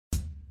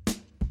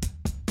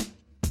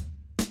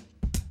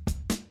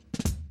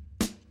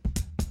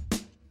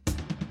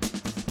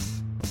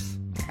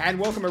And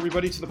welcome,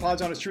 everybody, to the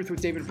Pod's Honest Truth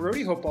with David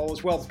Brody. Hope all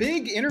is well.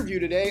 Big interview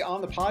today on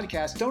the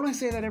podcast. Don't I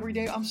say that every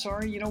day? I'm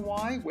sorry. You know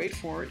why? Wait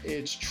for it.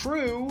 It's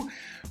true.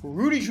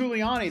 Rudy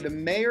Giuliani, the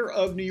mayor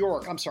of New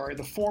York. I'm sorry,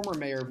 the former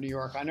mayor of New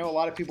York. I know a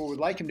lot of people would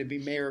like him to be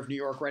mayor of New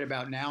York right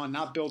about now and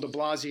not Bill de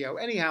Blasio.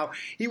 Anyhow,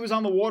 he was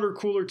on the water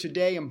cooler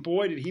today, and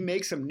boy, did he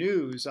make some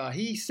news.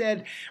 He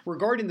said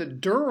regarding the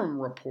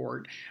Durham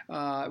report,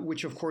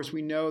 which, of course,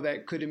 we know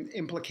that could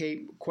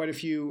implicate quite a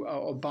few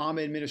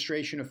Obama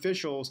administration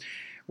officials.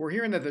 We're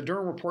hearing that the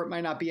Durham report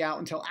might not be out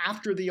until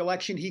after the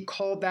election. He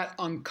called that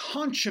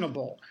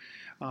unconscionable.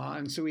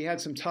 And so he had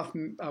some tough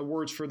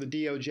words for the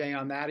DOJ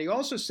on that. He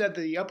also said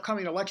that the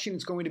upcoming election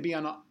is going to be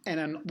an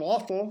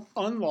unlawful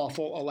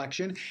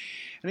election.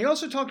 And he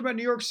also talked about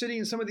New York City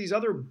and some of these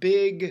other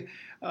big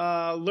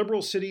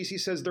liberal cities. He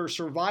says their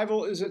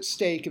survival is at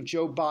stake if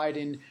Joe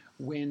Biden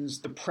wins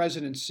the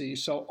presidency.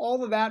 So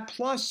all of that,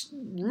 plus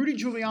Rudy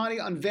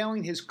Giuliani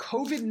unveiling his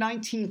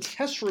COVID-19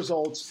 test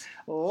results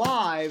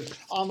live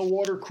on the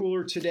water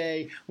cooler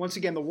today. Once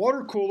again, the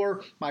water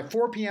cooler, my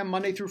 4 p.m.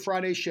 Monday through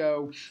Friday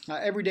show,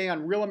 every day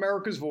on Real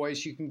America's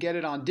Voice. You can get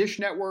it on Dish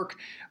Network,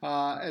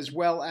 as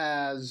well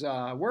as,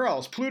 where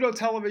else? Pluto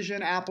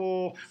Television,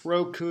 Apple,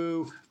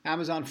 Roku,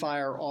 Amazon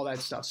Fire, all that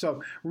stuff.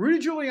 So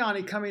Rudy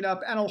Giuliani coming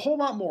up, and a whole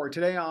lot more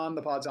today on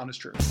the Pod's Honest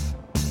Truth.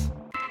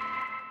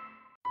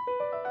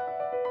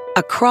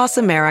 Across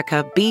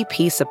America,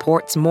 BP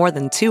supports more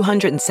than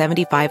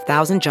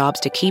 275,000 jobs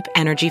to keep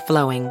energy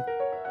flowing.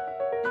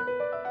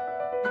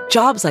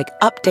 Jobs like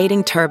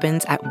updating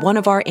turbines at one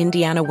of our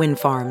Indiana wind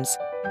farms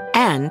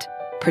and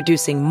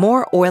producing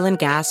more oil and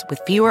gas with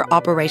fewer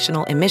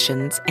operational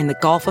emissions in the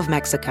Gulf of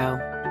Mexico.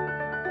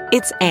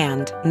 It's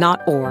and,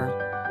 not or.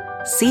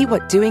 See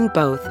what doing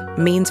both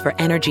means for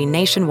energy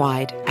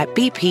nationwide at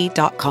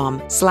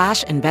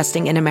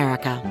bp.com/investing in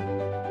America.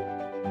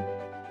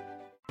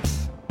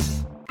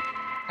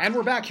 And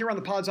we're back here on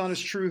the Pod's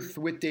Honest Truth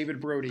with David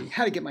Brody.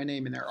 Had to get my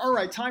name in there. All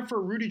right, time for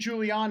Rudy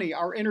Giuliani,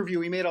 our interview.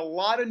 He made a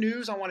lot of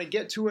news. I want to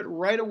get to it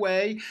right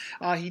away.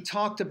 He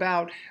talked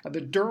about the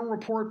Durham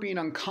report being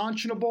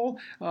unconscionable,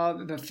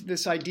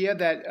 this idea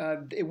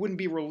that it wouldn't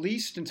be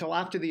released until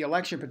after the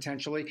election,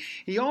 potentially.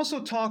 He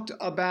also talked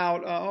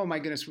about, oh my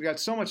goodness, we got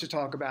so much to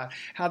talk about,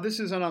 how this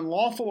is an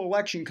unlawful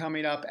election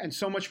coming up and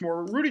so much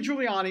more. Rudy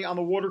Giuliani on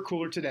the water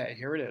cooler today.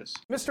 Here it is.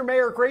 Mr.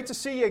 Mayor, great to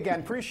see you again.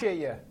 Appreciate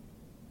you.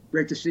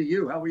 Great to see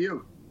you. How are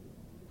you?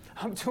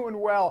 I'm doing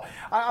well.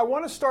 I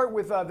want to start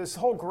with this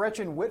whole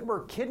Gretchen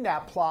Whitmer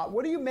kidnap plot.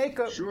 What do you make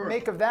of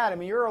that? I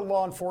mean, you're a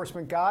law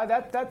enforcement guy.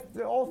 That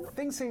whole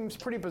thing seems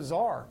pretty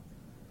bizarre.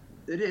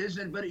 It is,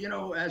 but you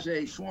know, as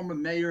a former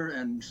mayor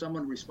and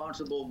someone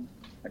responsible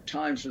at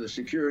times for the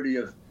security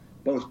of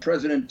both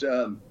President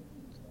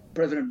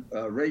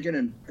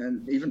Reagan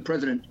and even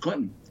President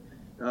Clinton,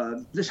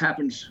 this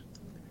happens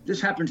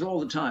all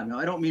the time. Now,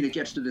 I don't mean it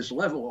gets to this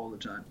level all the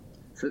time.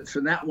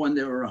 For that one,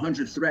 there were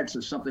 100 threats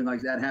of something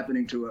like that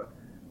happening to a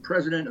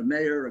president, a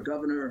mayor, a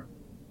governor.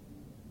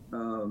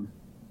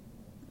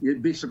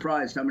 You'd be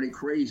surprised how many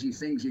crazy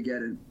things you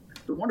get. And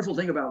the wonderful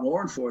thing about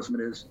law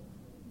enforcement is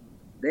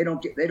they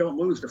don't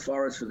lose the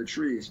forest for the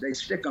trees. They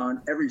stick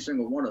on every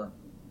single one of them.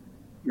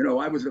 You know,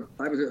 I was a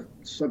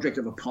subject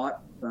of a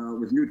plot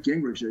with Newt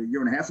Gingrich a year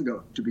and a half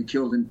ago to be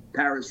killed in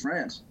Paris,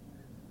 France,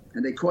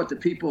 and they caught the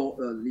people,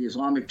 the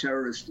Islamic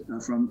terrorists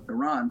from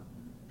Iran,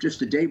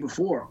 just the day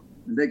before.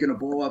 And they're going to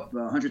blow up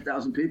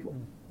 100,000 people,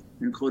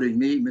 including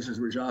me, Mrs.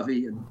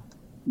 Rajavi, and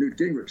Newt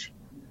Gingrich.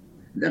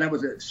 And then I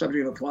was a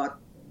subject of a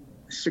plot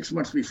 6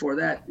 months before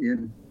that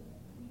in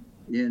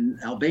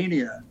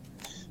Albania.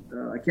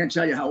 I can't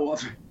tell you how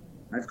often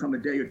I've come a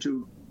day or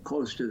two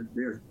close to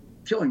their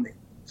killing me.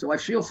 So I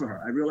feel for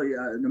her. I really,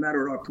 no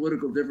matter our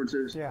political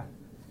differences. Yeah.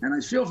 And I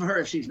feel for her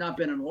if she's not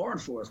been in law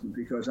enforcement,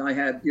 because I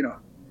had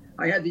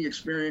the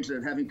experience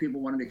of having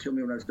people wanting to kill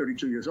me when I was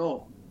 32 years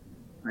old.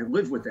 I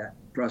lived with that,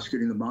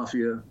 prosecuting the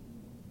mafia,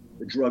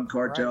 the drug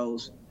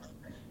cartels.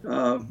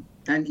 Right.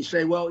 And you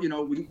say, well, you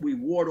know, we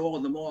ward all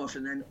of them off.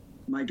 And then,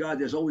 my God,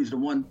 there's always the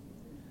one.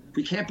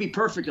 We can't be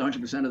perfect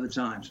 100% of the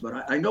times.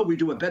 But I know we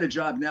do a better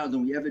job now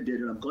than we ever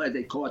did. And I'm glad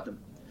they caught them.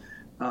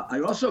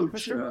 I also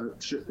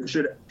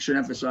should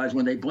emphasize,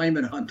 when they blame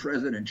it on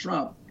President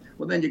Trump,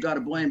 well, then you got to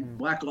blame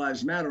Black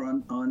Lives Matter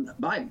on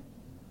Biden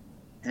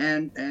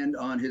and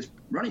on his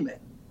running mate.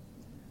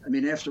 I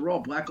mean, after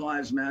all, Black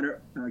Lives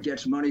Matter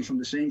gets money from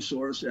the same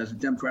source as the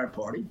Democratic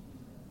Party.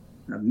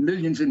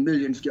 Millions and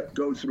millions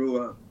go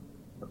through a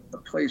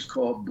place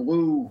called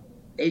Blue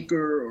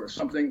Acre or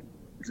something.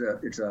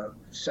 It's a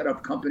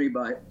set-up company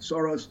by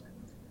Soros,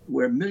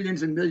 where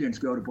millions and millions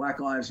go to Black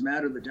Lives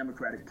Matter, the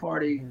Democratic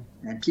Party,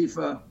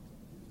 Antifa,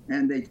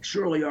 and they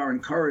surely are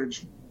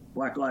encouraged,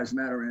 Black Lives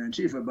Matter and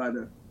Antifa, by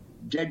the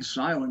dead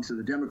silence of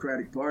the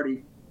Democratic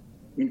Party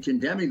in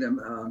condemning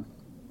them.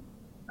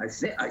 I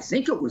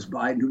think it was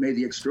Biden who made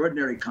the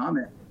extraordinary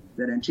comment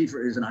that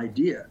Antifa is an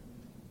idea.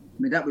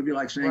 I mean, that would be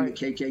like saying the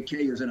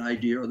KKK is an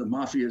idea, or the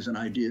mafia is an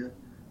idea,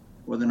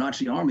 or the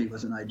Nazi army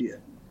was an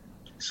idea.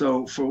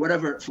 So for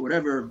whatever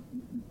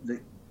the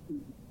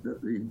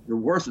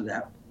worth of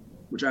that,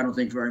 which I don't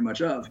think very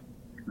much of.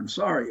 I'm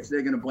sorry if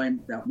they're going to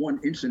blame that one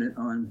incident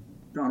on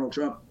Donald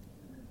Trump.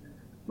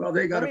 Well,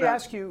 they got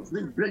about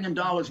 $3 billion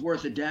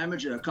worth of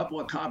damage, a couple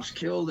of cops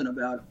killed, and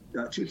about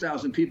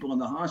 2,000 people in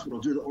the hospital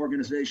due to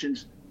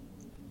organizations.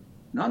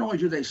 Not only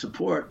do they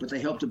support, but they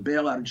help to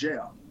bail out of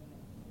jail.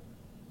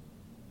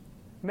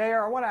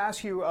 Mayor, I want to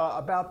ask you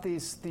about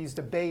these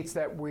debates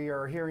that we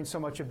are hearing so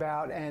much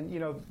about, and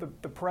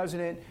the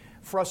president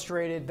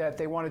frustrated that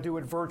they want to do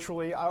it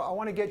virtually. I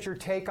want to get your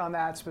take on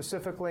that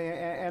specifically,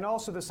 and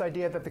also this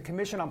idea that the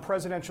Commission on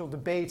Presidential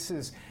Debates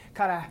is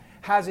kind of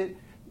has it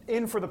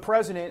in for the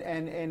president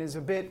and is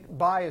a bit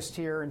biased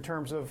here in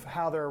terms of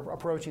how they're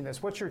approaching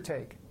this. What's your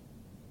take?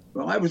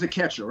 Well, I was a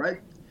catcher,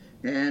 right?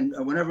 And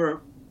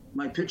whenever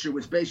my pitcher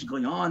was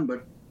basically on,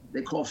 but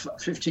they called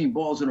 15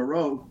 balls in a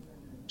row,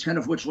 10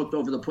 of which looked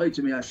over the plate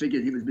to me, I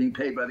figured he was being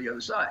paid by the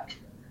other side.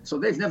 So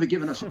they've never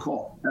given us a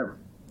call, ever.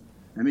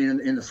 I mean,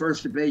 in the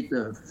first debate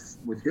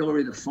with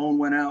Hillary, the phone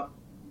went out.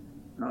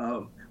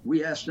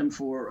 We asked them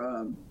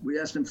for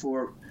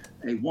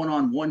a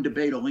one-on-one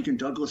debate, a Lincoln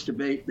Douglas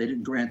debate. They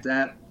didn't grant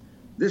that.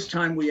 This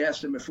time we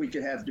asked them if we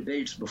could have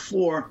debates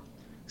before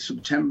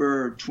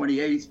September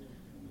 28th.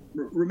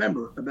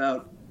 Remember,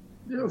 about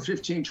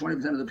 15,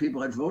 20% of the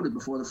people had voted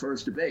before the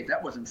first debate.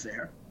 That wasn't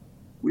fair.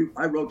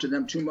 I wrote to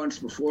them 2 months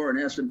before and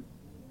asked them,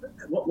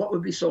 what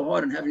would be so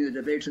hard in having the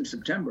debates in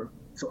September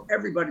so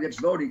everybody that's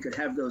voting could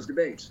have those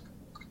debates?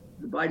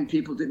 The Biden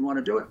people didn't want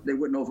to do it. They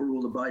wouldn't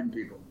overrule the Biden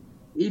people,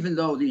 even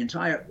though the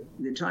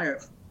entire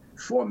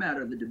format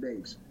of the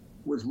debates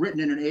was written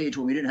in an age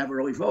when we didn't have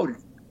early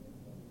voting.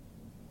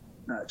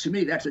 To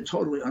me, that's a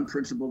totally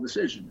unprincipled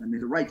decision. I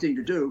mean, the right thing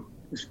to do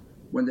is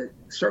when the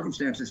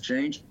circumstances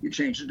change, you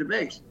change the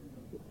debates.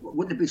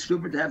 Wouldn't it be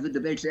stupid to have the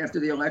debates after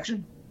the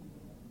election?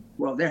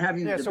 Well, they're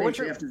having the debates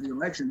after the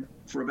election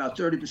for about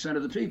 30%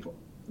 of the people.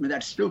 I mean,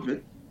 that's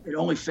stupid. It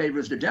only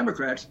favors the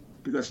Democrats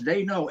because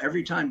they know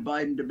every time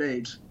Biden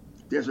debates,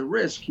 there's a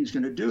risk he's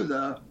going to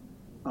do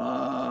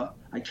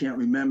I can't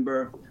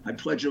remember, I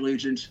pledge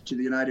allegiance to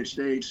the United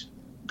States,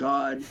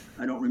 God,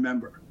 I don't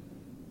remember.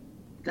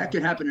 That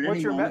could happen at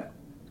any moment.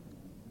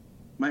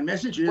 My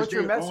message is,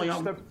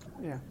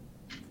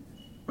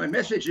 my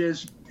message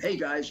is, hey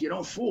guys, you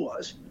don't fool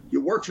us.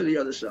 You work for the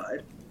other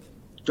side.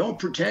 Don't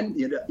pretend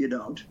you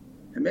don't.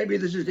 And maybe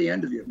this is the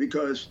end of you,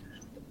 because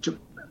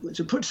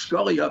to put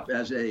Scully up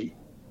as a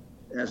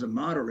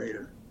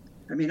moderator,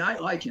 I mean, I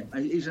like him.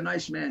 He's a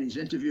nice man. He's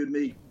interviewed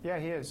me. Yeah,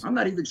 he is. I'm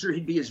not even sure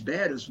he'd be as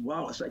bad as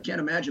Wallace. I can't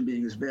imagine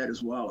being as bad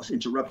as Wallace,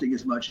 interrupting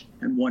as much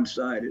and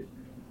one-sided.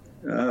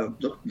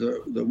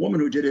 The woman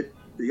who did it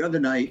the other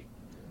night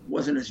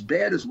wasn't as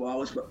bad as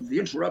Wallace, but the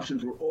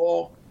interruptions were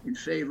all in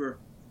favor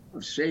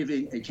of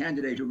saving a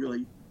candidate who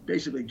really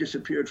basically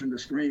disappeared from the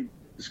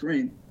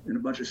screen in a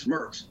bunch of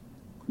smirks.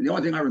 And the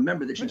only thing I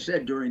remember that she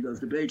said during those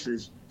debates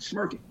is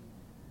smirking.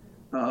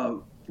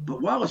 But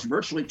Wallace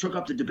virtually took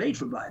up the debate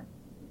for Biden.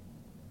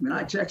 I mean,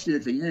 I texted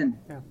at the end,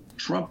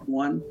 Trump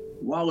won,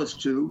 Wallace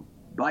 2,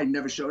 Biden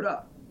never showed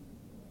up.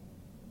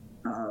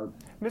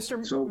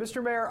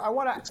 Mr. Mayor, I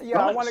want to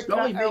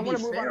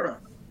move on.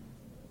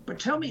 But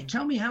tell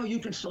me how you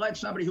can select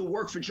somebody who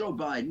worked for Joe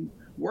Biden,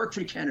 worked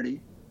for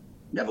Kennedy,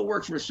 never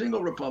worked for a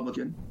single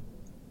Republican,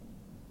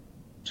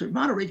 to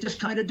moderate this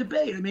kind of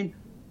debate. I mean,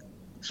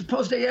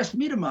 suppose they asked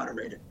me to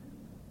moderate it,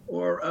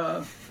 or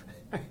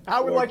I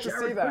would like to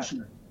Jared see that.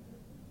 Kushner.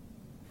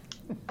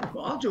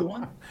 Well, I'll do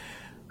one.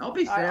 I'll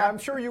be fair. I'm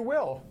sure you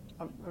will.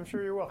 I'm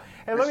sure you will.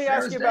 Hey, let me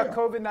ask you about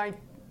COVID-19.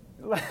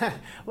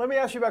 Let me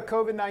ask you about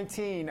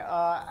COVID-19.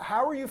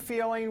 How are you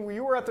feeling?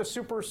 You were at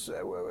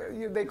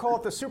the they call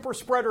it the super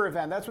spreader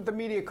event. That's what the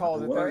media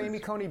calls it, the Amy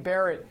Coney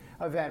Barrett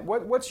event.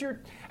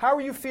 How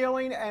are you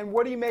feeling, and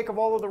what do you make of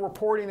all of the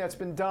reporting that's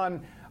been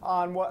done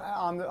on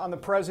the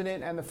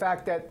president and the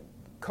fact that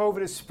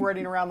COVID is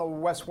spreading around the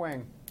West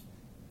Wing?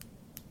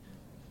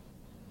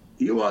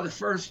 You are the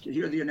first to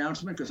hear the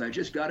announcement because I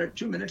just got it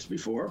 2 minutes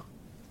before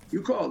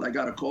you called. I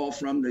got a call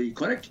from the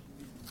clinic,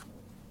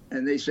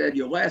 and they said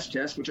your last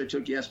test, which I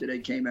took yesterday,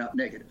 came out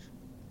negative.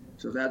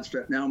 So that's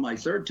now my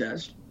third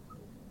test.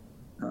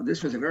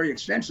 This was a very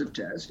extensive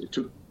test. It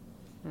took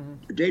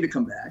a day to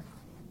come back.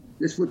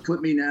 This would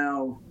put me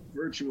now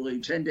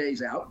virtually 10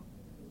 days out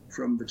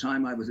from the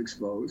time I was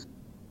exposed.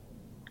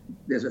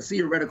 There's a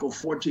theoretical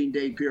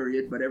 14-day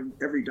period, but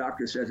every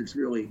doctor says it's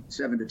really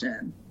 7 to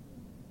 10.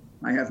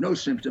 I have no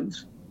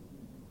symptoms,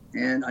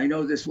 and I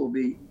know this will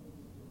be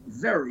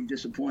very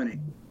disappointing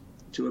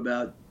to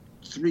about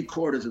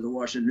 3/4 of the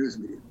Washington news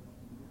media,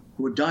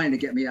 who are dying to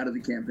get me out of the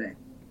campaign.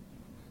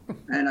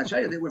 And I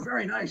tell you, they were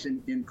very nice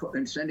in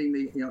sending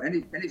me,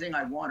 anything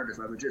I wanted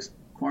if I would just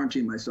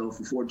quarantine myself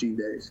for 14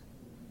 days.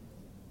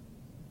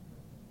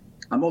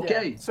 I'm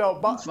okay. Yeah.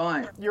 I'm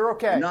fine. You're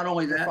okay. And not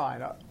only that,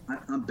 fine.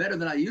 I'm better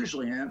than I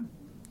usually am.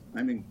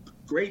 I mean,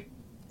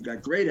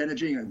 got great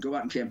energy. I go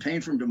out and campaign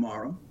from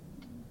tomorrow.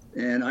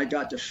 And I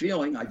got the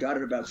feeling, I got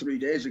it about 3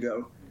 days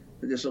ago,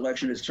 that this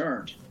election has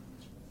turned.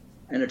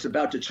 And it's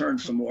about to turn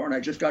some more. And I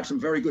just got some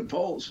very good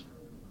polls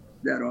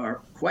that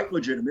are quite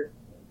legitimate.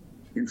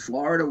 In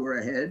Florida, we're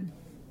ahead.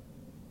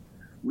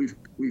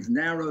 We've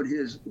narrowed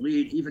his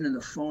lead even in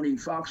the phony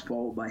Fox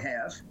poll by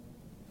half.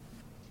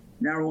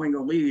 Narrowing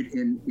a lead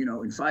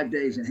in 5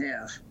 days in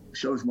half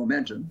shows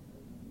momentum.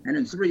 And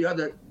in three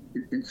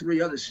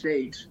other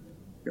states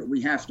that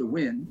we have to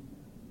win,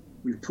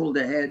 we've pulled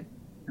ahead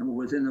and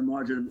we're within the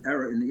margin of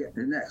error in the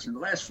next. In the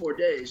last 4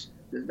 days,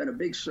 there's been a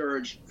big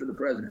surge for the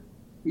president.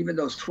 Even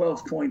those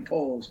 12-point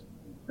polls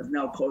have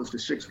now closed to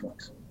 6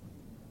 points.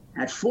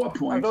 At 4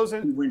 points,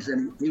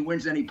 he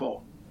wins any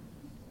poll.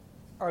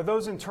 Are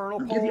those internal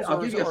polls?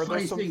 I'll give you a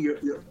funny thing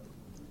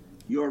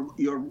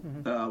your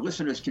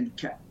listeners can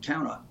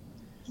count on.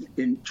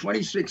 In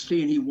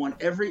 2016, he won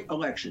every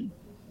election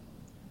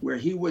where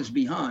he was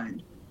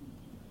behind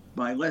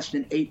by less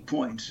than 8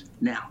 points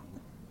now.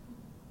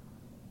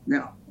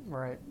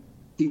 Right.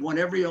 He won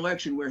every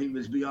election where he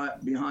was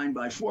behind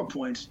by 4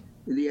 points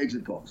in the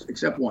exit polls,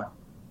 except one.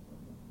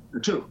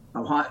 Two,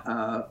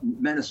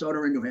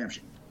 Minnesota and New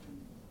Hampshire.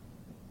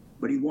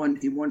 But he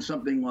won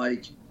something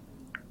like,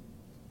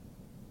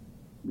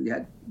 we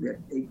had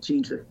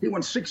 18, he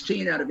won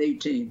 16 out of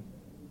 18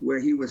 where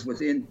he was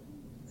within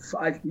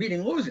 5,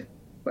 meaning losing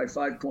by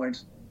 5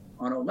 points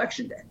on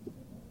election day.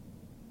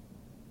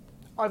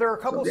 Are there a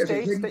couple of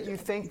states that you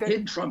think that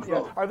hidden Trump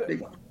vote?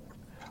 Big one.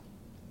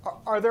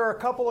 Are there a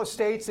couple of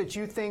states that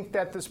you think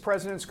that this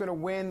president's going to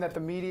win, that the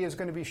media is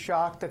going to be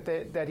shocked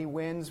that he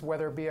wins,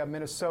 whether it be a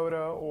Minnesota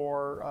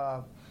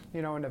or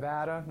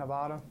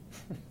Nevada?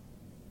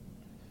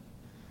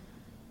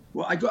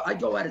 Well, I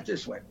go at it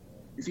this way: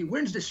 if he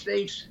wins the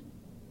states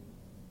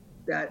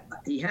that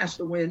he has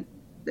to win,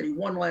 that he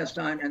won last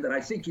time, and that I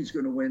think he's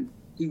going to win,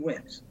 he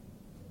wins.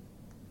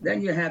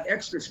 Then you have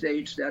extra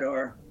states that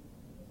are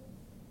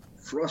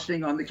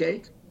frosting on the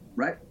cake,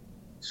 right?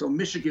 So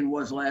Michigan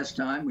was last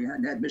time. We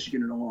hadn't had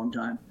Michigan in a long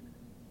time.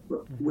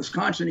 But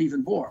Wisconsin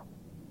even more.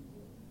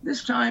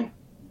 This time,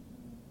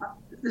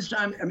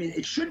 I mean,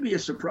 it should be a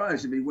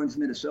surprise if he wins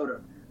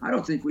Minnesota. I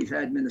don't think we've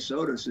had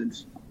Minnesota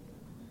since,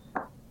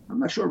 I'm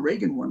not sure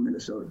Reagan won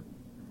Minnesota.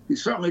 He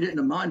certainly didn't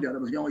in Mondale. That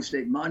was the only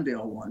state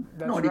Mondale won.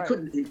 That's right.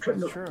 He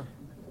couldn't. That's true.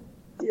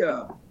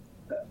 Yeah.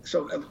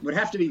 So it would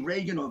have to be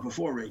Reagan or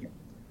before Reagan.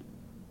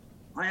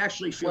 I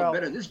actually feel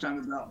better this time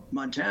about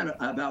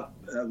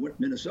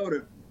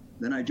Minnesota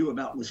than I do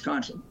about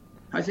Wisconsin.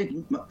 I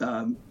think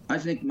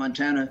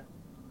Montana,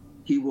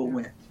 he will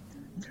win.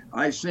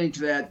 I think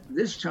that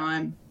this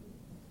time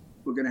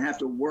we're going to have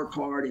to work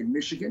hard in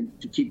Michigan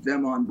to keep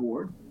them on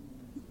board.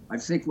 I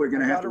think we're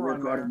going to have to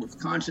work hard in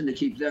Wisconsin to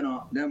keep them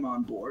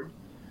on board.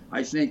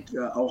 I think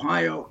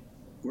Ohio,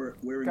 we're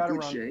in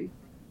good shape.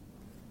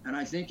 And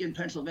I think in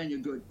Pennsylvania,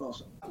 good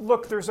also.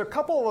 Look, there's a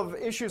couple of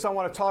issues I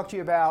want to talk to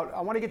you about.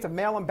 I want to get to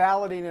mail-in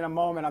balloting in a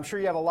moment. I'm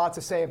sure you have a lot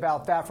to say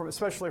about that,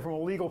 especially from a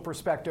legal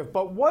perspective.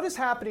 But what is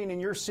happening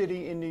in your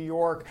city in New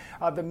York?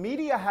 The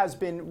media has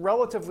been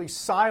relatively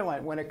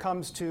silent when it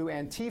comes to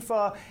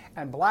Antifa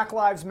and Black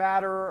Lives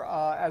Matter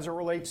as it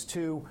relates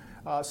to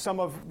some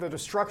of the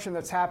destruction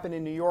that's happened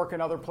in New York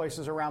and other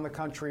places around the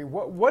country.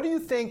 What do you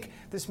think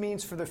this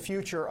means for the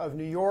future of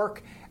New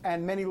York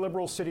and many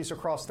liberal cities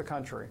across the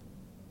country?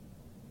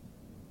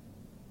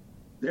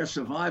 Their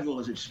survival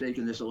is at stake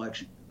in this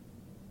election.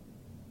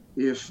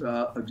 If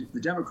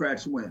the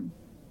Democrats win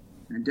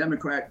and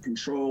Democrat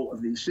control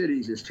of these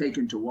cities is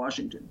taken to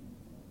Washington,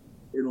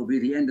 it'll be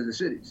the end of the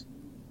cities.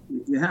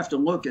 You have to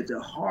look at the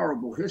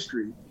horrible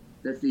history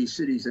that these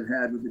cities have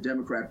had with the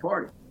Democrat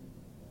Party.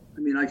 I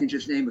mean, I can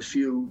just name a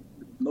few,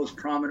 most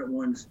prominent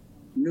ones: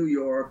 New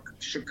York,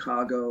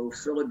 Chicago,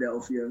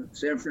 Philadelphia,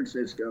 San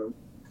Francisco,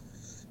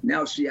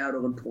 now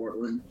Seattle and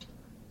Portland.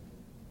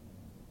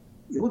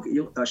 You look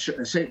at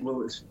St.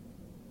 Louis.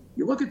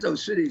 You look at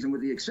those cities, and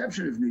with the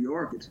exception of New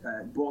York,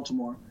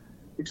 Baltimore,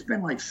 it's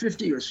been like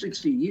 50 or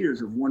 60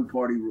 years of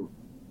one-party rule.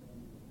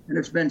 And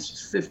it's been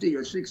 50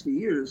 or 60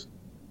 years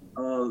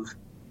of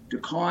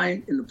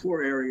decline in the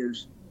poor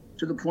areas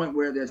to the point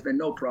where there's been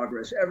no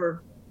progress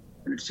ever,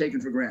 and it's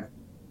taken for granted.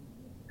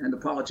 And the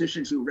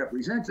politicians who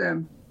represent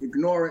them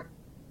ignore it,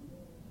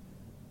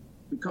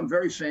 become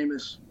very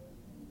famous,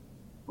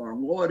 are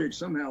lauded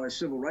somehow as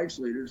civil rights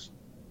leaders.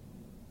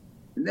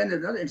 And then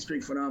another interesting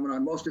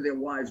phenomenon: most of their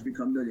wives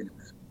become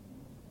millionaires.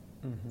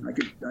 Mm-hmm.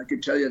 I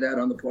could tell you that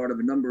on the part of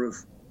a number of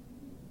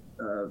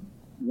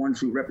ones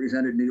who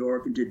represented New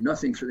York and did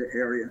nothing for the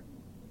area.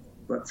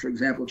 But for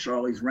example,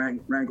 Charles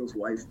Rangel's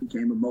wife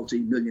became a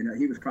multi-millionaire.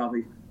 He was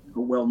probably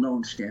a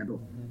well-known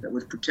scandal that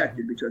was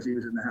protected because he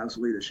was in the House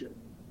leadership.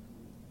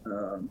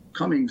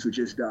 Cummings, who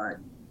just died,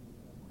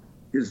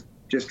 his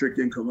district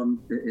in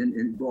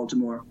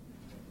Baltimore,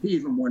 he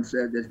even once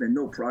said there's been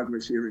no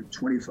progress here in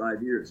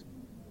 25 years.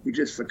 He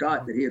just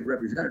forgot that he had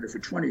represented it for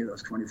 20 of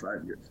those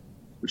 25 years,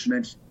 which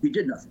meant he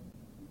did nothing.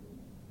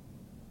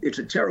 It's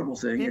a terrible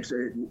thing.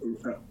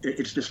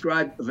 It's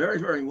described very,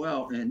 very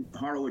well in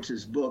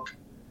Horowitz's book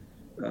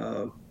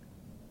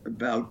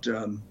about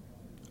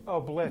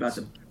Blitz.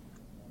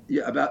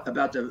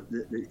 About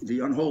the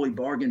unholy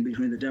bargain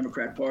between the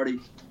Democrat Party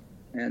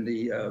and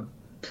the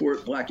poor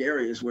black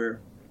areas,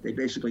 where they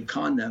basically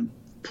con them,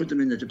 put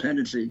them in the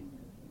dependency,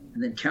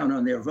 and then count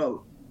on their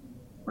vote.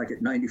 like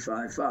at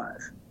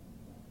 95.5.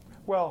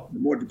 Well, the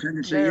more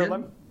dependency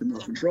the more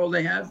control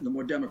they have, the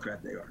more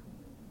Democrat they are.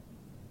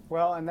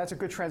 Well, and that's a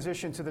good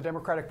transition to the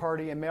Democratic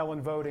Party and mail-in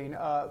voting.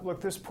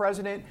 Look, this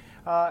president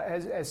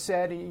has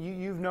said,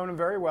 you've known him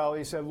very well,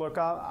 he said, look,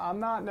 I'm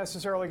not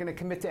necessarily going to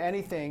commit to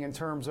anything in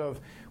terms of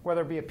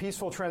whether it be a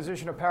peaceful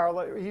transition of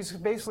power. He's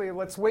basically,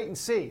 let's wait and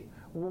see.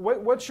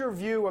 What's your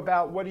view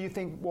about what do you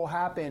think will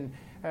happen?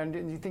 And do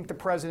you think the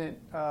president,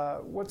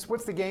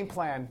 what's the game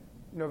plan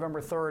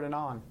November 3rd and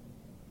on?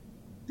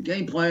 The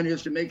game plan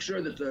is to make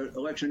sure that the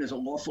election is a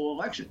lawful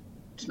election.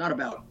 It's not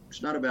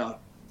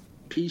about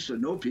peace or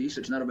no peace.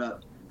 It's not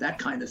about that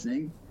kind of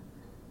thing.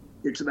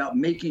 It's about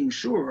making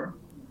sure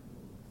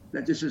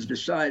that this is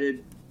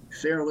decided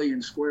fairly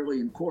and squarely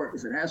in court,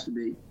 if it has to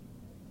be,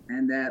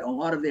 and that a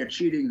lot of their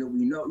cheating that we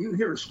know, you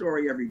hear a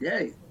story every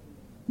day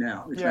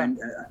now. Yeah.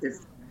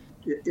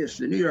 If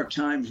the New York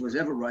Times was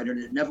ever right, and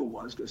it never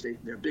was because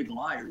they're big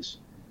liars,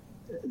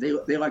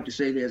 they like to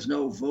say there's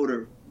no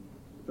voter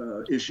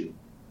issue.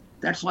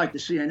 That's like the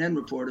CNN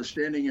reporter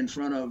standing in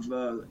front of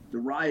the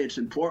riots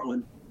in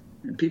Portland,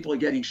 and people are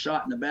getting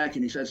shot in the back,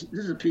 and he says,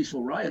 this is a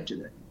peaceful riot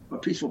today, a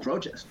peaceful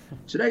protest.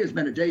 Today has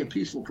been a day of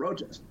peaceful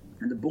protest,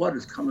 and the blood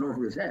is coming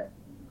over his head.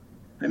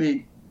 I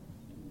mean,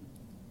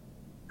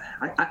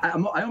 I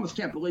almost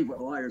can't believe what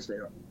liars they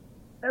are.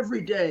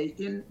 Every day,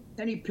 in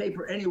any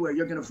paper anywhere,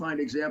 you're going to find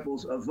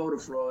examples of voter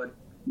fraud.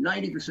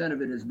 90%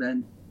 of it has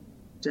been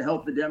to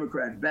help the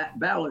Democrat.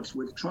 Ballots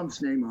with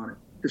Trump's name on it,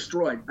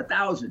 destroyed,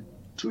 1,000,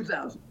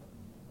 2,000.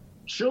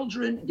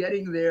 Children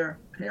getting their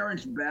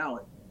parents'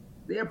 ballot.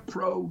 They're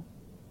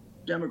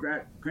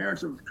pro-Democrat,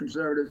 parents are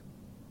conservative.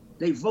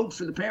 They vote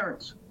for the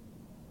parents.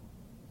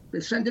 They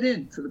send it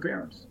in for the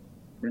parents.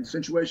 In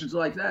situations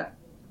like that,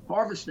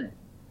 harvesting,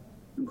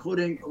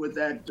 including with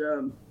that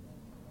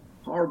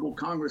horrible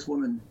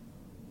congresswoman.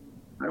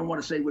 I don't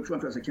want to say which one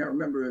because I can't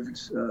remember if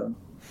it's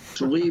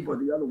Tlaib or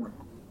the other one.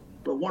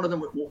 But one of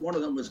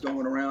them was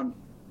going around.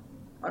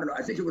 I don't know.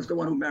 I think it was the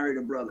one who married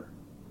her brother.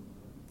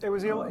 It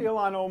was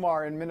Ilhan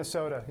Omar in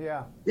Minnesota.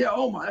 Yeah. Yeah,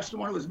 Omar. That's the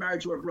one who was married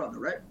to her brother,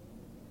 right?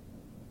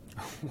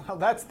 Well,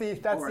 that's the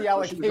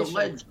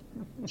allegation.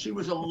 She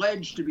was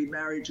alleged to be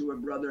married to her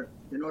brother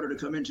in order to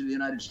come into the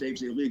United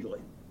States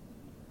illegally.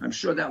 I'm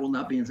sure that will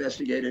not be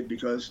investigated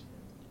because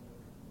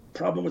the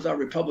problem with our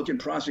Republican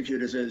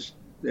prosecutors is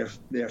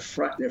they're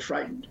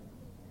frightened.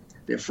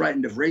 They're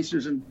frightened of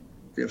racism.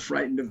 They're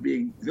frightened of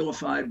being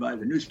vilified by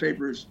the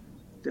newspapers.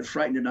 They're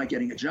frightened of not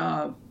getting a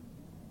job.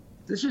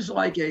 This is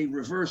like a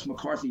reverse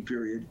McCarthy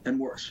period and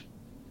worse.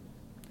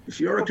 If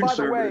you're a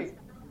conservative,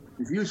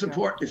 if you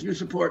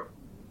support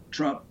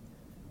Trump,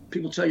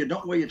 people tell you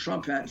don't wear your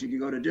Trump hat if you can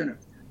go to dinner.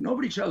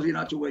 Nobody tells you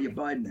not to wear your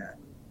Biden hat.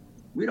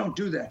 We don't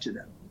do that to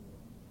them.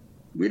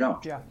 We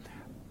don't. Yeah.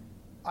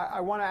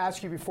 I want to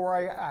ask you before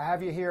I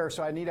have you here,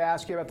 so I need to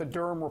ask you about the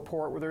Durham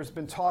report where there's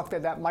been talk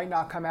that might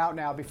not come out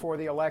now before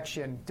the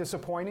election.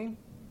 Disappointing?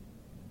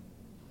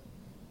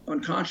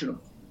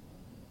 Unconscionable.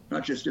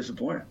 Not just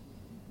disappointing.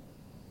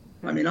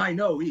 I mean, I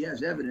know he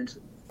has evidence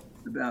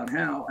about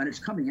how, and it's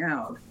coming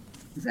out.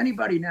 If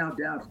anybody now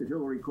doubts that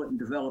Hillary Clinton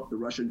developed the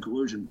Russian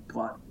collusion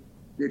plot,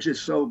 they're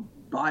just so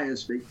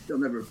biased they'll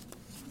never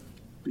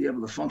be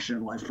able to function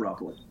in life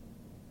properly.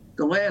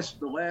 The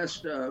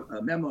last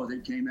memo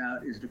that came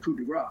out is the coup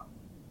de grace.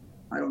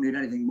 I don't need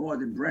anything more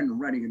than Brennan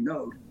writing a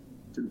note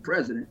to the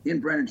president in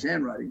Brennan's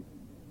handwriting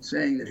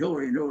saying that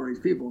Hillary and Hillary's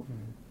people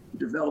are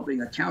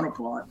developing a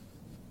counterplot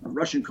of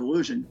Russian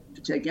collusion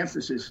to take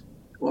emphasis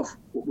off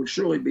what would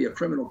surely be a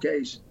criminal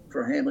case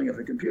for handling of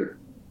a computer.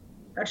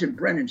 That's in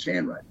Brennan's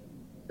handwriting.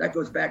 That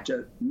goes back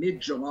to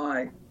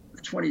mid-July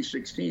of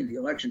 2016. The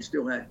election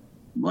still had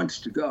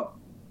months to go.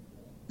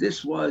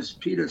 This was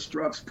Peter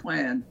Strzok's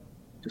plan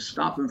to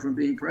stop him from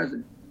being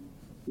president.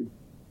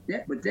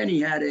 But then he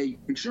had an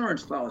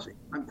insurance policy.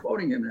 I'm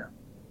quoting him now.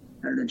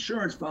 Had an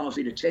insurance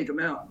policy to take him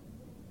out.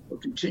 Will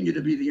continue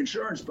to be the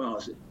insurance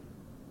policy.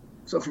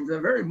 So from the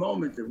very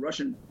moment the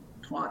Russian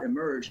plot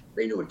emerged,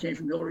 they knew it came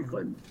from Hillary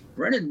Clinton.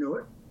 Brennan knew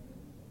it.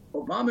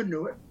 Obama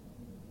knew it.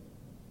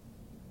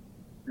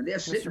 And they're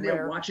sitting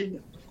there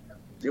watching.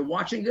 They're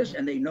watching this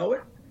and they know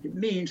it. It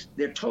means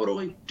they're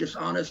totally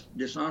dishonest,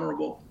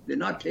 dishonorable. They're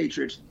not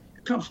patriots.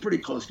 It comes pretty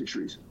close to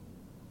treason.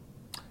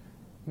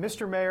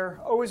 Mr. Mayor,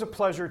 always a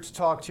pleasure to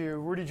talk to you.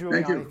 Rudy Giuliani,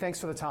 Thank you. Thanks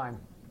for the time.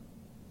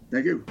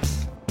 Thank you.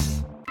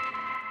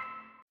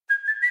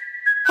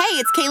 Hey,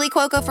 it's Kaylee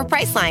Cuoco for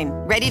Priceline.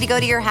 Ready to go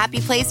to your happy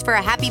place for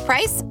a happy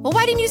price? Well,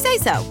 why didn't you say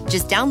so?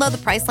 Just download the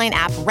Priceline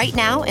app right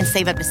now and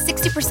save up to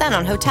 60%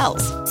 on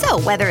hotels. So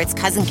whether it's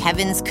Cousin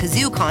Kevin's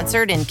Kazoo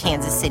Concert in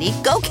Kansas City,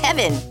 go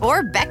Kevin,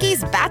 or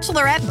Becky's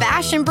Bachelorette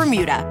Bash in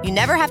Bermuda, you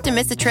never have to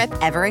miss a trip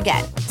ever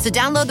again. So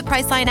download the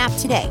Priceline app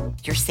today.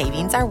 Your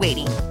savings are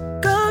waiting.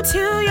 Go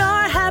to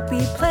your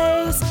happy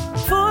place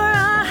for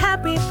a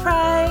happy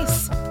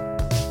price.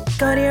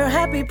 Go to your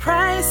happy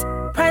price,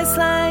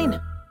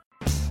 Priceline.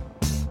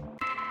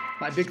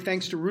 My big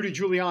thanks to Rudy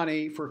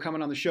Giuliani for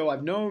coming on the show.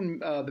 I've known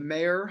the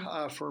mayor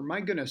for, my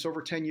goodness, over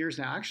 10 years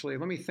now. Actually,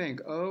 let me think.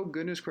 Oh,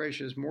 goodness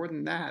gracious, more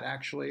than that,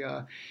 actually.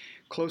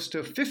 close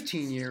to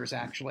 15 years,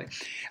 actually.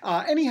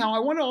 Anyhow, I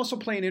want to also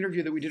play an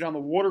interview that we did on the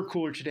water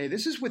cooler today.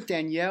 This is with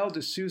Danielle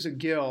D'Souza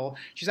Gill.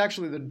 She's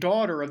actually the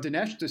daughter of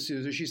Dinesh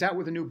D'Souza. She's out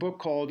with a new book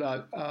called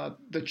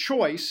The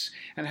Choice,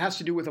 and it has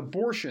to do with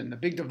abortion, the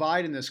big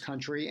divide in this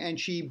country. And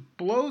she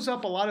blows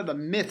up a lot of the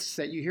myths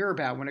that you hear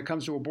about when it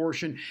comes to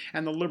abortion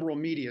and the liberal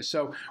media.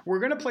 So we're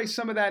going to play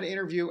some of that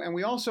interview, and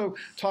we also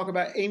talk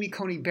about Amy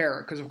Coney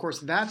Barrett, because of course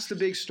that's the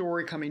big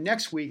story coming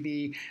next week,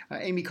 the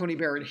Amy Coney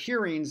Barrett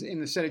hearings in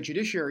the Senate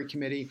Judiciary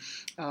Committee.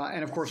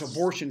 And of course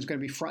abortion is going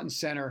to be front and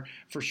center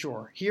for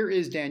sure. Here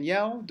is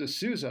Danielle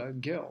D'Souza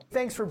Gill.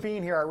 Thanks for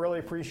being here. I really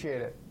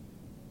appreciate it.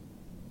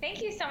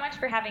 Thank you so much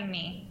for having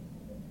me.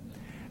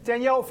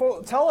 Danielle,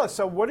 tell us,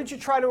 so what did you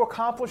try to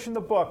accomplish in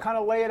the book? Kind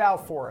of lay it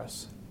out for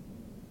us.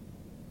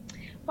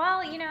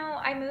 Well,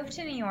 I moved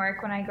to New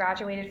York when I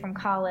graduated from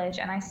college,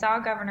 and I saw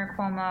Governor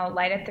Cuomo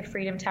light up the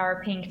Freedom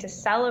Tower pink to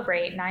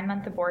celebrate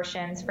 9-month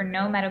abortions for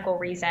no medical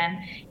reason.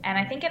 And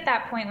I think at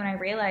that point when I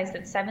realized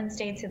that 7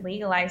 states had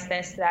legalized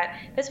this, that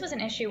this was an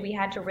issue we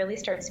had to really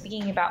start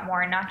speaking about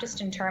more, not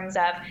just in terms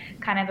of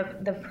kind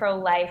of the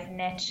pro-life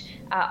niche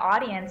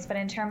audience, but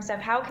in terms of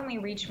how can we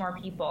reach more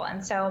people.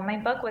 And so my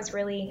book was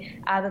really,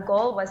 the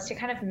goal was to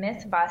kind of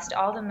myth bust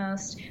all the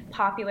most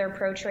popular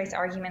pro-choice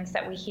arguments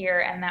that we hear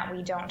and that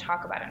we don't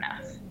talk about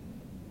enough.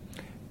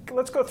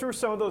 Let's go through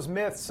some of those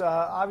myths.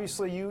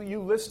 Obviously,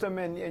 you list them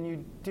and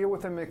you deal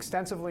with them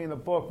extensively in the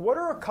book. What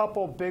are a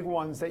couple big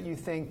ones that you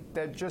think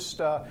that just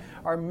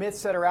are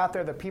myths that are out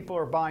there that people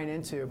are buying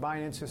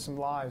into some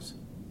lies?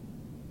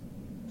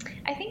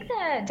 I think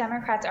the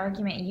Democrats'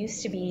 argument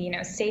used to be,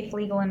 safe,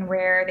 legal, and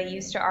rare. They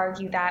used to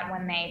argue that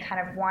when they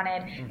kind of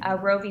wanted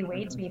Roe v.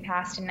 Wade to be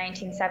passed in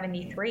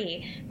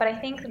 1973. But I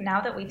think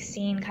now that we've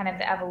seen kind of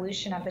the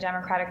evolution of the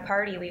Democratic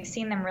Party, we've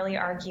seen them really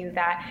argue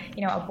that,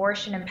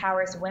 abortion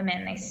empowers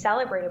women. They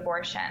celebrate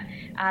abortion.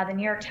 The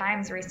New York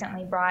Times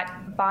recently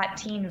bought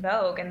Teen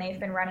Vogue, and they've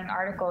been running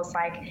articles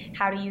like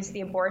how to use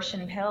the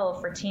abortion pill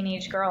for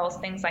teenage girls,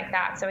 things like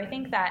that. So I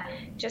think that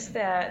just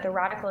the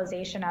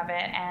radicalization of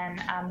it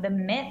and the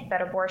myth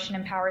that abortion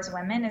empowers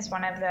women is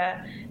one of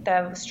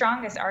the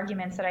strongest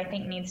arguments that I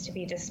think needs to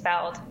be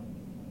dispelled.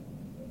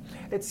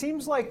 It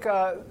seems like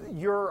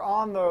you're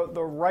on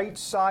the right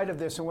side of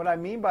this, and what I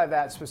mean by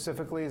that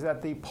specifically is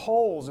that the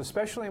polls,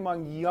 especially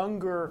among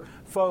younger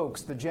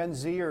folks, the Gen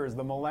Zers,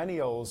 the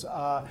millennials,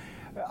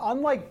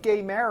 unlike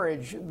gay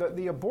marriage,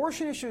 the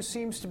abortion issue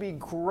seems to be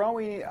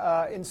growing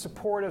in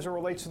support as it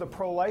relates to the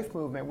pro-life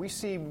movement. We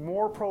see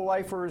more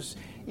pro-lifers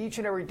each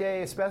and every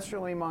day,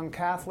 especially among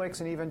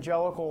Catholics and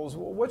evangelicals.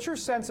 What's your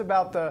sense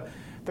about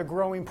the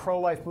growing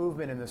pro-life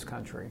movement in this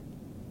country?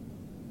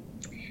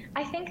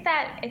 I think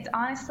that it's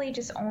honestly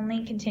just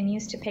only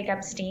continues to pick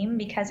up steam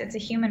because it's a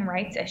human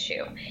rights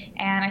issue.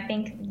 And I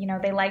think,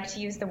 they like to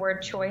use the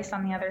word choice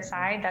on the other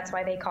side. That's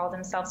why they call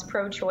themselves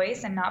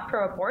pro-choice and not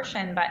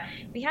pro-abortion. But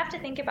we have to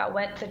think about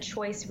what the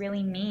choice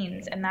really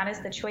means. And that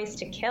is the choice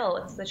to kill.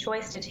 It's the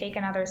choice to take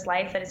another's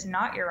life that is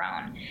not your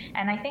own.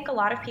 And I think a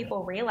lot of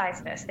people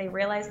realize this. They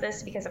realize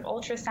this because of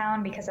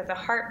ultrasound, because of the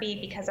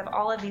heartbeat, because of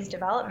all of these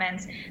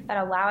developments that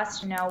allow us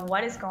to know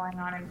what is going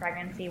on in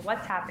pregnancy,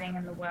 what's happening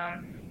in the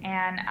womb.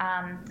 And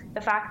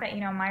the fact that,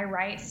 my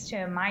rights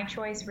to my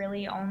choice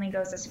really only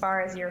goes as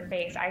far as your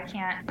face. I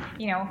can't,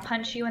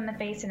 punch you in the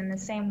face, and in the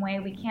same way,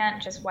 we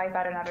can't just wipe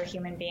out another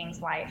human being's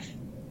life.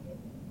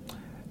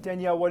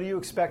 Danielle, what do you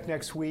expect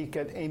next week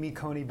at Amy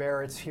Coney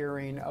Barrett's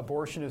hearing?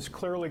 Abortion is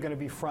clearly going to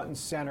be front and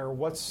center.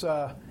 What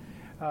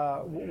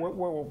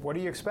do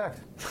you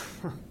expect?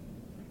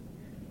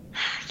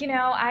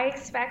 I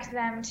expect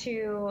them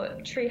to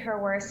treat her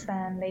worse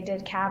than they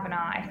did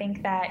Kavanaugh. I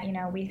think that,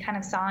 we kind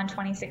of saw in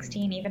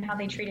 2016 even how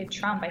they treated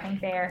Trump. I think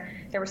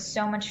there was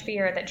so much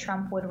fear that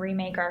Trump would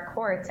remake our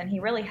courts, and he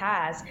really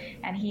has.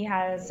 And he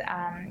has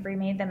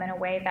remade them in a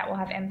way that will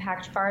have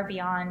impact far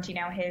beyond,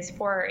 his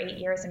 4 or 8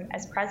 years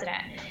as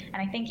president.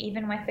 And I think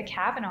even with the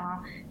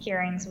Kavanaugh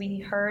hearings, we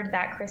heard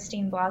that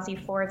Christine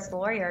Blasey Ford's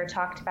lawyer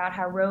talked about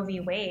how Roe v.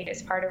 Wade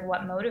is part of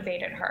what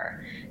motivated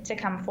her to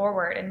come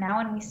forward. And now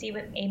when we see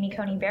with Amy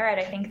Coney Barrett,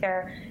 I think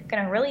they're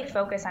going to really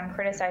focus on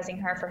criticizing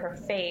her for her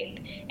faith.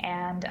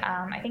 And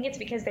I think it's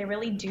because they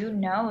really do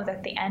know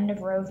that the end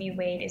of Roe v.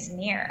 Wade is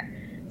near.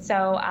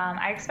 So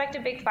I expect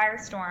a big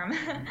firestorm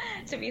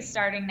to be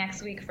starting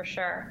next week for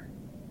sure.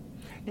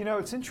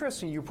 It's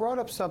interesting. You brought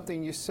up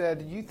something. You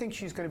said you think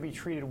she's going to be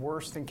treated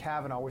worse than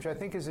Kavanaugh, which I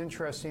think is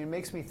interesting. It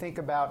makes me think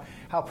about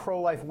how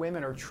pro-life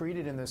women are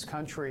treated in this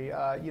country.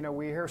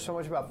 We hear so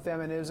much about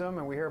feminism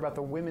and we hear about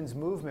the women's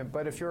movement.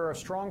 But if you're a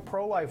strong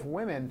pro-life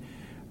woman,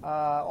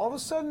 all of a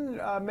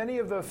sudden, many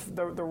of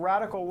the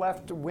radical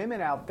left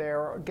women out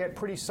there get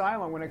pretty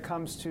silent when it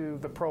comes to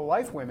the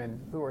pro-life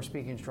women who are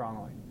speaking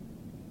strongly.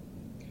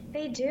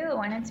 They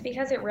do, and it's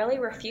because it really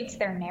refutes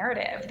their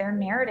narrative. Their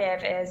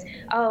narrative is,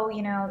 oh,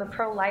 the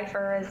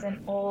pro-lifer is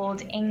an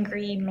old,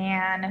 angry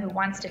man who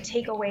wants to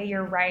take away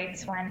your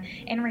rights, when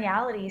in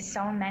reality,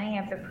 so many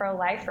of the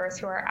pro-lifers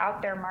who are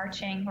out there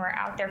marching, who are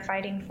out there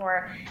fighting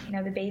for,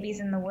 the babies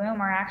in the womb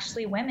are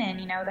actually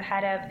women. The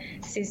head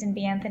of Susan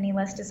B. Anthony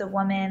List is a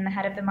woman. The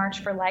head of the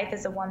March for Life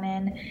is a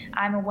woman.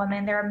 I'm a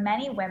woman. There are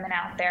many women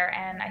out there,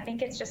 and I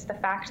think it's just the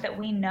fact that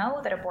we know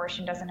that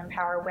abortion doesn't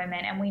empower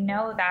women, and we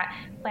know that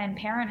Planned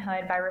Parenthood,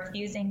 by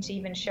refusing to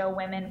even show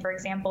women, for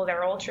example,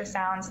 their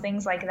ultrasounds,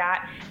 things like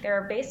that,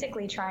 they're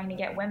basically trying to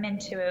get women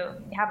to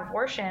have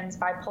abortions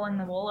by pulling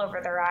the wool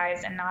over their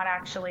eyes and not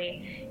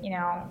actually,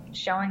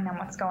 showing them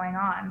what's going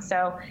on.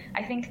 So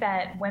I think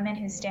that women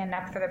who stand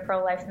up for the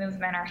pro-life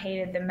movement are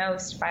hated the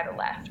most by the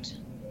left.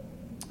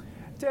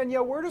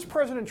 Danielle, where does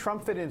President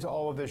Trump fit into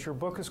all of this? Your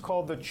book is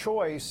called The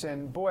Choice,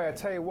 and boy, I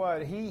tell you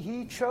what,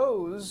 he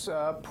chose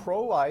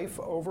pro-life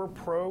over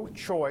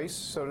pro-choice,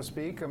 so to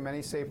speak.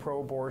 Many say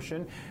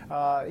pro-abortion.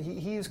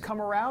 He's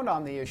come around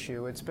on the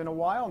issue. It's been a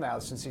while now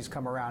since he's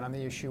come around on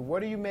the issue.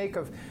 What do you make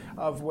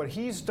of what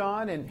he's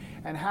done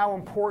and how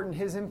important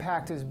his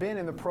impact has been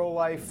in the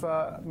pro-life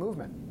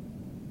movement?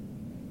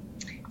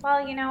 Well,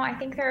 I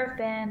think there have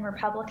been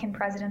Republican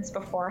presidents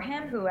before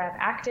him who have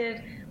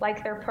acted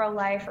like they're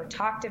pro-life or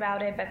talked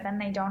about it, but then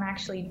they don't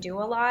actually do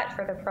a lot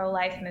for the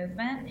pro-life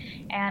movement.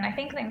 And I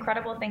think the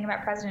incredible thing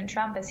about President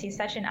Trump is he's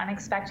such an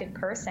unexpected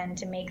person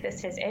to make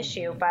this his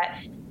issue, but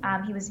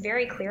he was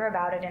very clear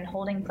about it in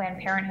holding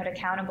Planned Parenthood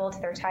accountable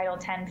to their Title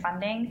X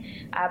funding.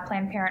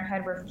 Planned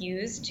Parenthood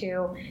refused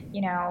to,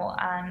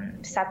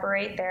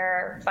 separate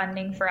their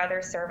funding for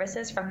other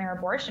services from their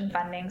abortion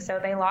funding, so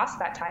they lost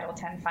that Title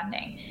X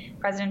funding.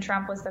 President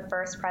Trump was the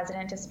first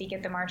president to speak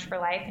at the March for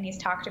Life, and he's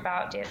talked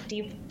about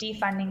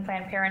defunding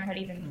Planned Parenthood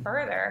even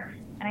further.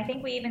 And I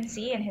think we even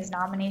see in his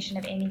nomination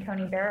of Amy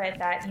Coney Barrett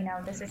that,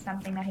 this is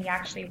something that he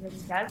actually really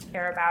does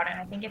care about. And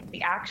I think it's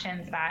the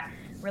actions that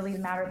really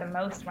matter the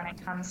most when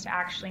it comes to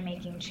actually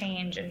making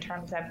change in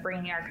terms of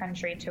bringing our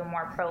country to a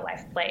more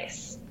pro-life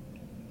place.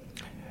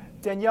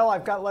 Danielle,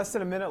 I've got less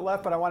than a minute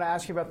left, but I want to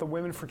ask you about the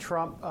Women for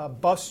Trump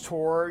bus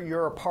tour.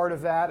 You're a part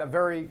of that, a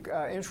very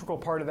integral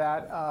part of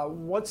that.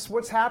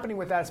 What's happening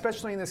with that,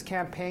 especially in this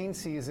campaign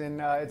season?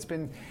 It's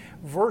been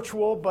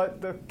virtual, but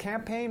the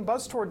campaign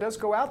bus tour does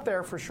go out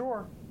there for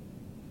sure.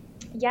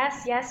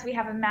 Yes, we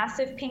have a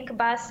massive pink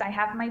bus. I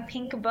have my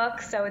pink book,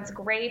 so it's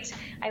great.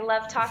 I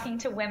love talking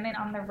to women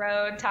on the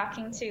road,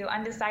 talking to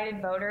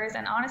undecided voters,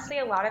 and honestly,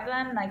 a lot of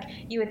them,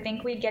 you would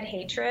think we'd get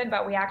hatred,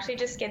 but we actually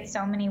just get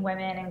so many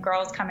women and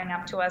girls coming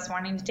up to us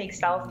wanting to take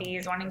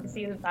selfies, wanting to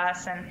see the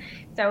bus, and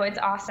so it's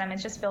awesome.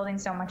 It's just building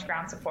so much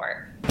ground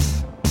support.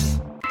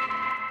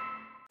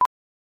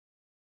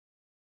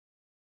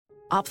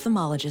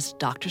 Ophthalmologist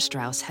Dr.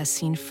 Strauss has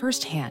seen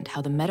firsthand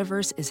how the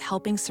metaverse is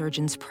helping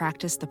surgeons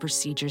practice the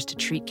procedures to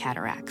treat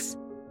cataracts.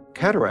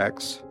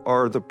 Cataracts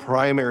are the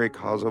primary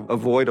cause of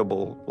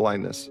avoidable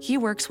blindness. He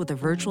works with a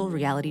virtual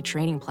reality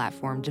training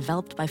platform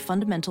developed by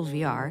Fundamental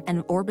VR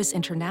and Orbis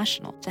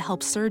International to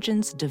help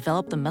surgeons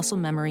develop the muscle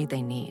memory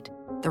they need.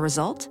 The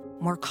result?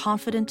 More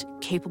confident,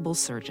 capable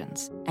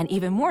surgeons. And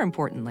even more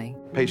importantly,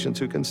 patients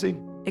who can see.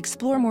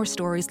 Explore more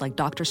stories like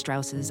Dr.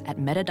 Strauss's at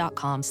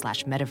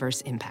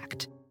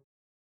meta.com/metaverseimpact.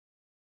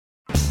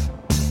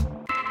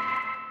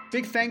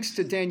 Big thanks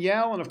to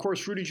Danielle and, of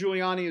course, Rudy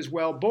Giuliani as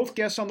well. Both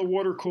guests on the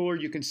water cooler.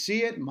 You can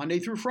see it Monday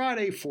through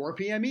Friday, 4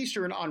 p.m.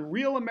 Eastern on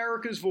Real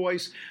America's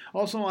Voice.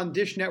 Also on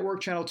Dish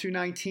Network, Channel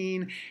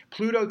 219,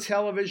 Pluto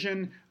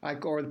Television,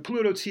 or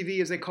Pluto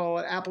TV as they call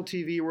it, Apple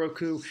TV,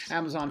 Roku,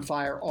 Amazon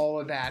Fire, all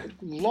of that.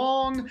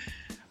 I'm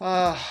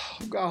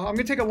going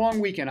to take a long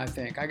weekend, I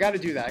think. I got to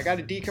do that. I got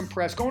to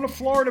decompress. Going to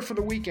Florida for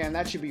the weekend.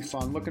 That should be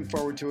fun. Looking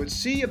forward to it.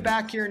 See you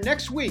back here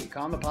next week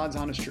on The Pod's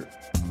Honest Truth.